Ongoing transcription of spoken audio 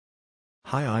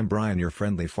Hi, I'm Brian, your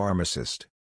friendly pharmacist.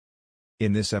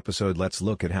 In this episode, let's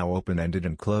look at how open-ended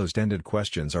and closed-ended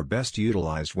questions are best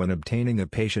utilized when obtaining a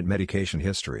patient medication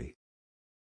history.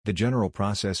 The general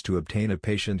process to obtain a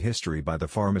patient history by the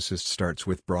pharmacist starts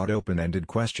with broad open-ended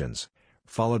questions,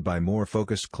 followed by more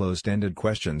focused closed-ended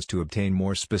questions to obtain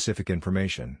more specific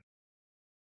information.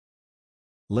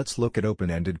 Let's look at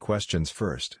open-ended questions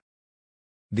first.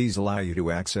 These allow you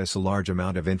to access a large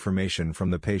amount of information from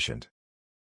the patient.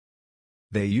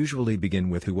 They usually begin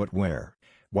with who, what, where,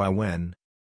 why, when,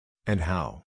 and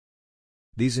how.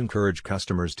 These encourage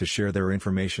customers to share their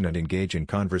information and engage in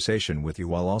conversation with you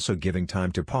while also giving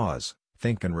time to pause,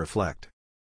 think and reflect.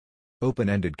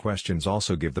 Open-ended questions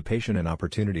also give the patient an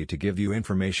opportunity to give you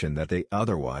information that they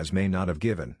otherwise may not have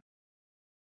given.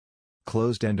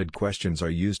 Closed-ended questions are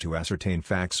used to ascertain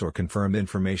facts or confirm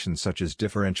information such as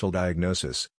differential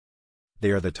diagnosis. They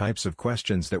are the types of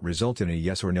questions that result in a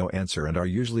yes or no answer and are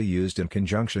usually used in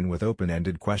conjunction with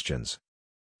open-ended questions.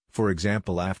 For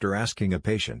example, after asking a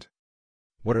patient,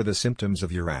 "What are the symptoms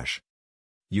of your rash?"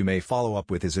 you may follow up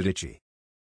with, "Is it itchy?"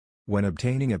 When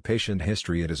obtaining a patient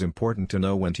history, it is important to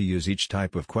know when to use each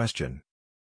type of question.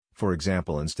 For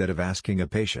example, instead of asking a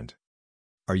patient,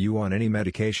 "Are you on any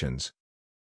medications?"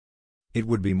 it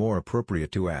would be more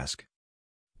appropriate to ask,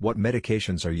 "What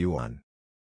medications are you on?"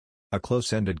 A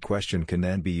close-ended question can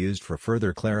then be used for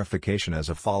further clarification as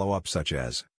a follow-up, such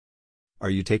as, "Are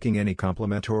you taking any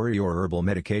complementary or herbal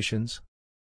medications?"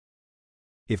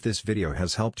 If this video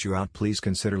has helped you out, please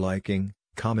consider liking,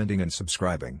 commenting and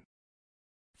subscribing.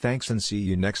 Thanks and see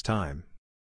you next time.